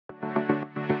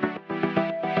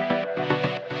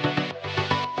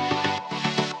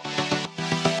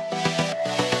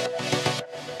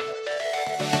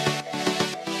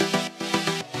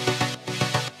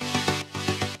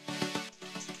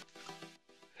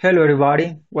Hello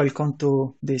everybody, welcome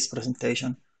to this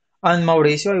presentation. I'm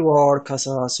Mauricio, I work as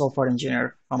a software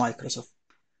engineer at Microsoft.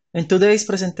 In today's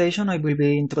presentation, I will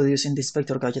be introducing the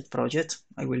Inspektor Gadget project.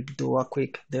 I will do a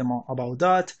quick demo about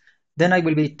that. Then I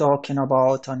will be talking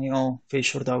about a new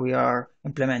feature that we are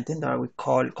implementing that we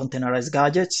call containerized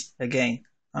gadgets. Again,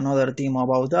 another demo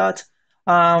about that.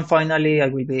 And finally, I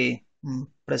will be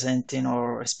presenting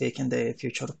or speaking the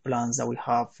future plans that we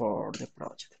have for the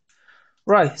project.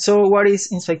 Right, so what is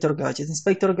Inspektor Gadget?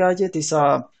 Inspektor Gadget is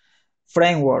a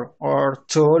framework or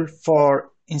tool for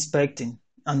inspecting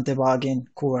and debugging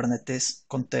Kubernetes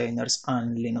containers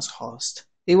and Linux hosts.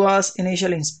 It was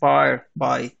initially inspired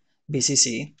by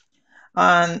BCC,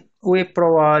 and we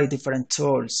provide different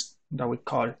tools that we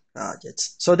call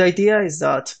gadgets. So the idea is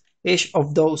that each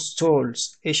of those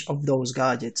tools, each of those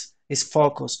gadgets is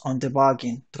focused on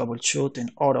debugging, troubleshooting,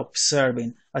 or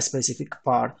observing a specific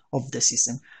part of the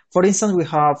system. For instance, we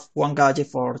have one gadget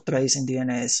for tracing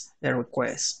DNS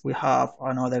requests. We have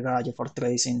another gadget for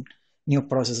tracing new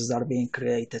processes that are being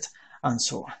created, and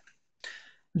so on.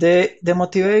 The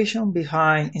motivation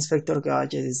behind Inspektor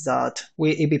Gadget is that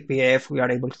with eBPF we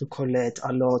are able to collect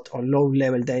a lot of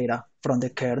low-level data from the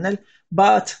kernel,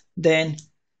 but then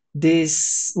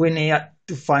we need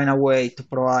to find a way to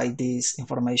provide this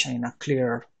information in a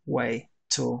clear way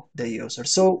to the user.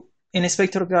 So in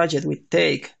Inspektor Gadget we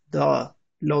take the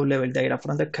low-level data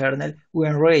from the kernel, we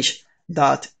enrich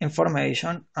that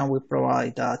information and we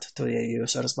provide that to the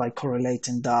users by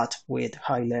correlating that with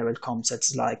high-level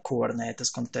concepts like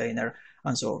Kubernetes, container,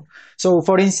 and so on. So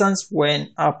for instance,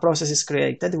 when a process is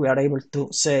created, we are able to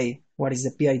say what is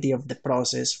the PID of the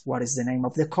process, what is the name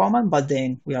of the command, but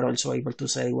then we are also able to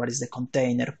say what is the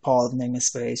container, pod,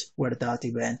 namespace, where that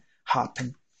event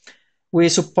happened. We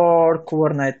support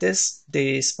Kubernetes,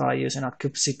 this by using a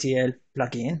kubectl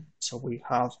plugin. So we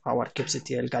have our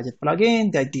kubectl gadget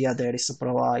plugin. The idea there is to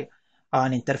provide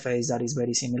an interface that is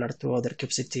very similar to other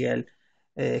kubectl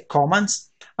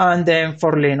commands. And then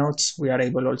for Linux, we are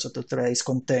able also to trace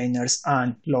containers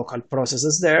and local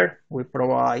processes there. We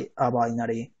provide a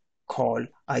binary called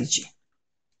IG.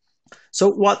 So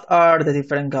what are the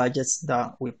different gadgets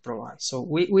that we provide? So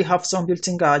we have some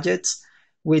built-in gadgets.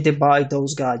 We divide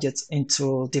those gadgets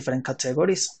into different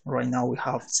categories. Right now we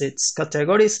have 6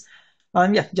 categories.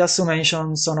 And yeah, just to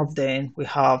mention some of them, we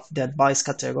have the advice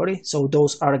category. So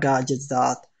those are gadgets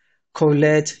that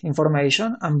collect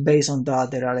information, and based on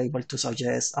that, they are able to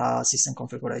suggest system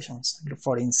configurations.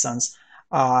 For instance,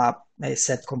 a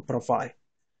setcom profile.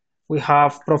 We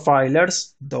have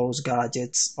profilers. Those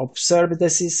gadgets observe the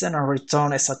system and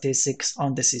return statistics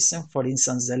on the system. For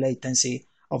instance, the latency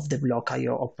of the block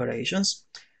IO operations.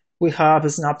 We have a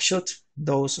snapshot.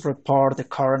 Those report the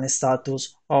current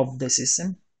status of the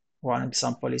system. One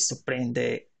example is to print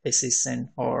the system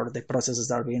or the processes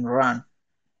that are being run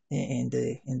in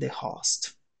the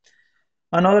host.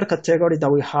 Another category that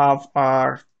we have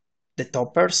are the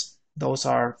toppers. Those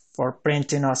are for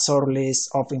printing a short list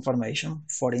of information.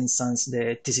 For instance,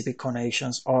 the TCP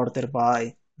connections ordered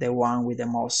by the one with the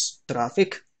most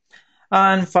traffic.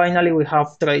 And finally, we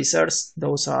have tracers.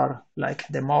 Those are like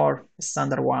the more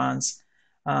standard ones,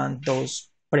 and those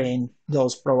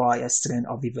provide a string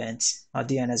of events. A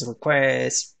DNS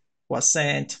request was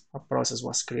sent, a process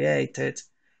was created,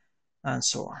 and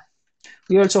so on.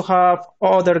 We also have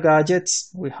other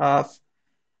gadgets. We have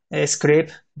a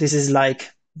script. This is like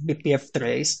BPF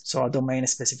trace, so a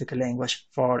domain-specific language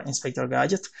for Inspektor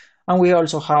Gadget. And we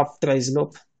also have trace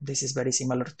loop. This is very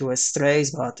similar to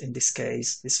strace, but in this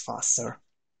case, it's faster.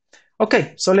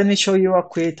 Okay, so let me show you a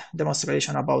quick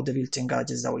demonstration about the built-in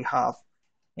gadgets that we have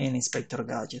in Inspektor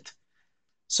Gadget.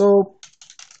 So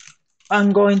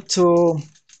I'm going to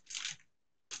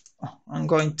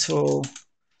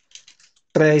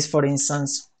trace, for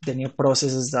instance, the new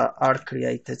processes that are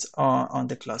created on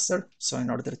the cluster. So in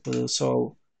order to do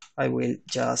so, I will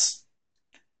just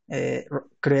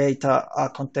create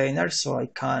a container so I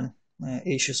can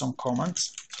issue some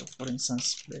commands. So for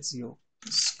instance, let's use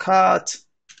cat,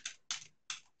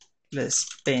 let's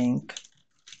ping.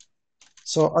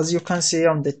 So as you can see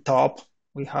on the top,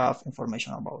 we have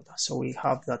information about that. So we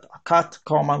have that a cat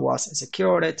command was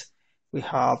executed. We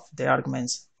have the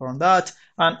arguments from that.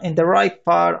 And in the right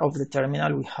part of the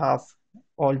terminal, we have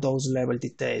all those level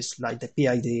details like the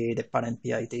PID, the parent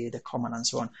PID, the command, and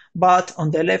so on. But on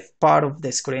the left part of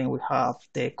the screen, we have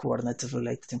the Kubernetes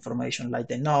related information like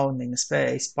the node,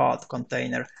 namespace, pod,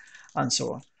 container, and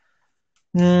so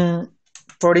on.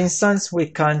 For instance, we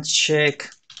can check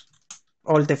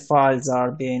all the files that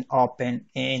are being opened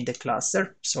in the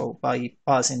cluster. So by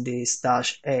passing this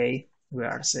 -a, we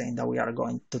are saying that we are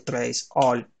going to trace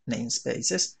all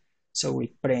namespaces. So we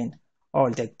print all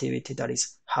the activity that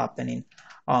is happening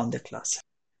on the class.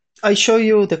 I show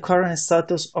you the current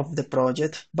status of the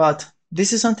project, but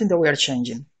this is something that we are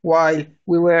changing. While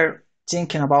we were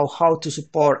thinking about how to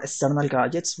support external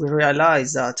gadgets, we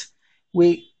realized that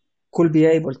we could be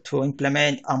able to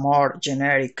implement a more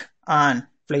generic and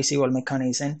flexible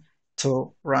mechanism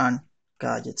to run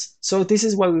gadgets. So this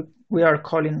is what we are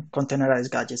calling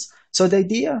containerized gadgets. So the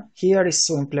idea here is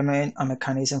to implement a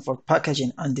mechanism for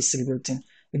packaging and distributing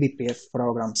eBPF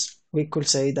programs. We could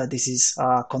say that this is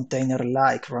a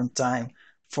container-like runtime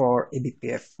for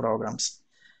eBPF programs.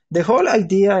 The whole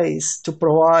idea is to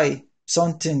provide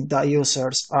something that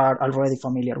users are already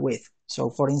familiar with. So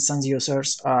for instance,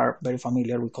 users are very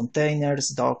familiar with containers,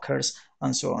 Dockers,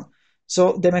 and so on.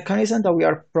 So the mechanism that we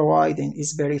are providing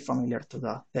is very familiar to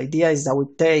that. The idea is that we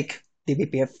take the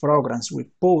eBPF programs, we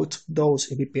put those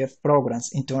eBPF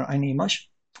programs into an image,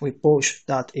 we push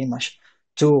that image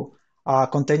to a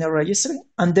container registry,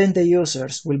 and then the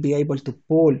users will be able to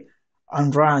pull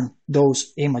and run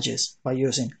those images by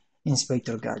using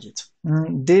Inspektor Gadget.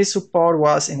 This support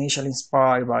was initially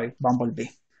inspired by Bumblebee.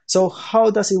 So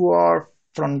how does it work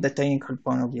from the technical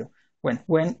point of view?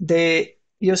 When the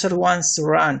user wants to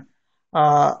run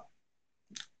a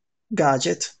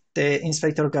gadget, the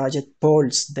Inspektor Gadget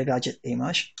pulls the gadget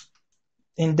image.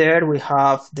 In there we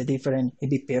have the different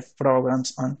eBPF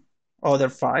programs and other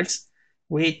files.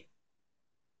 We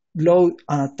load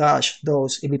and attach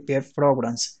those eBPF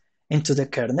programs into the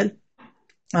kernel.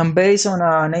 And based on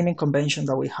a naming convention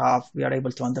that we have, we are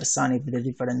able to understand if the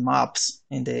different maps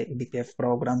in the eBPF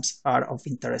programs are of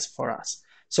interest for us.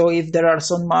 So if there are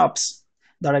some maps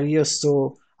that are used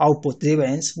to output the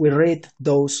events, we read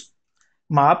those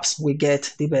maps, we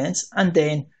get the events, and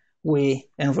then we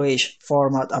enrich,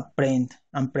 format,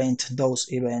 and print those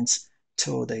events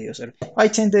to the user. I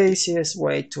think the easiest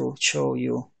way to show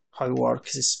you how it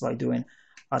works is by doing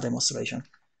a demonstration.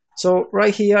 So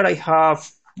right here I have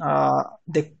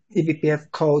the eBPF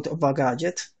code of a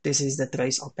gadget. This is the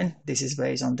trace open. This is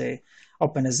based on the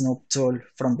OpenSnoop tool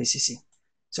from BCC.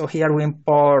 So here we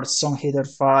import some header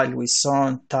file with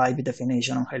some type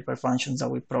definition and helper functions that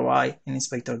we provide in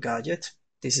Inspektor Gadget.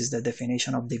 This is the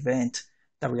definition of the event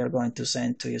that we are going to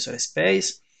send to user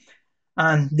space.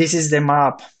 And this is the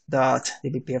map that the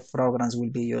eBPF programs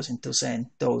will be using to send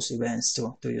those events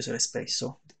to user space.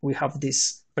 So we have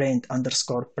this print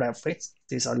underscore prefix.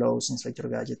 This allows Inspektor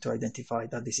Gadget to identify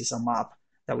that this is a map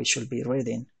that we should be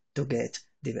reading to get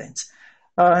the events.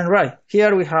 And right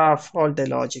here we have all the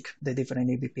logic, the different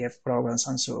eBPF programs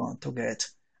and so on to get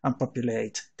and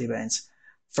populate the events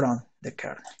from the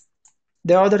kernel.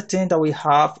 The other thing that we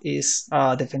have is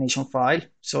a definition file.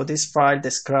 So this file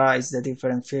describes the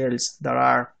different fields that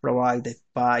are provided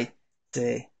by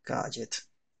the gadget.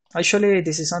 Actually,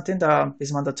 this is something that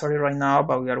is mandatory right now,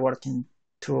 but we are working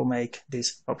to make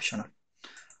this optional.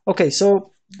 Okay,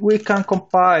 so we can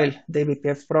compile the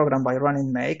eBPF program by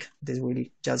running make. This will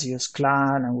just use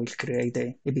clan and will create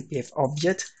the eBPF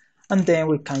object. And then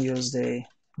we can use the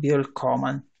build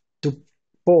command to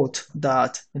put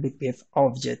that eBPF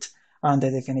object and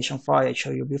the definition file I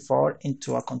showed you before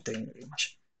into a container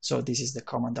image. So this is the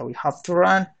command that we have to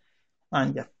run.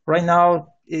 And yeah, right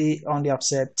now it only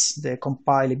accepts the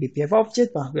compile eBPF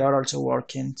object, but we are also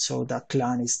working so that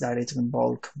clan is directly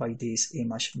invoked by this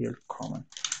image build command.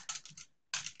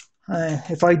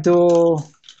 If I do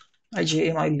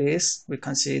IG my list, we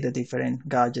can see the different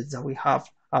gadgets that we have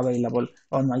available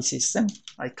on my system.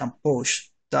 I can push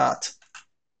that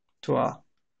to a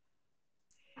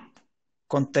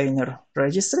container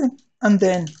registry, and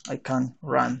then I can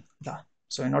run that.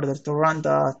 So in order to run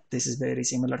that, this is very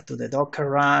similar to the Docker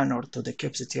run or to the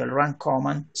kubectl run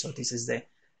command. So this is the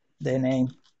name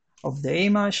of the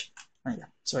image. And yeah,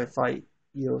 so if I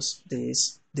use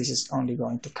this is only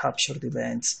going to capture the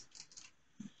events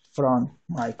from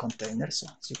my container. So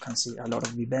as you can see, a lot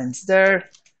of events there.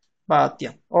 But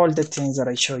yeah, all the things that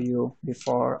I showed you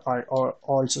before are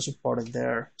also supported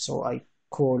there. So I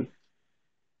could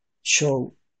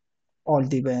show all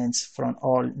the events from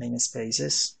all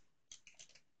namespaces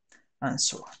and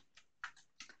so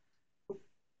on.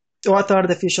 What are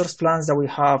the features plans that we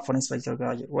have for Inspektor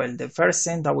Gadget? Well, the first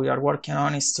thing that we are working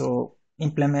on is to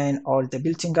implement all the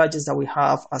built-in gadgets that we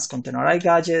have as containerized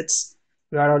gadgets.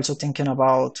 We are also thinking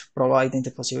about providing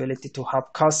the possibility to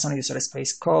have custom user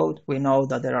space code. We know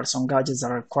that there are some gadgets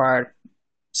that require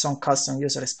some custom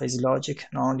user space logic,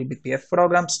 not only eBPF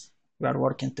programs. We are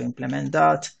working to implement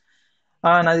that.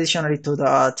 And additionally to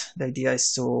that, the idea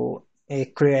is to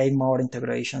create more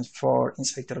integrations for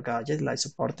Inspektor Gadget, like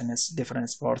supporting different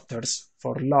exporters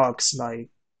for logs,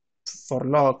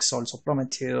 also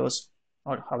Prometheus,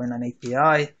 or having an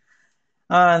API.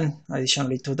 And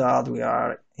additionally to that, we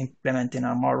are implementing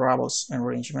a more robust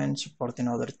enrichment, supporting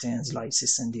other things like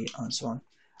systemd and so on.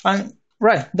 And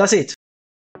right, that's it.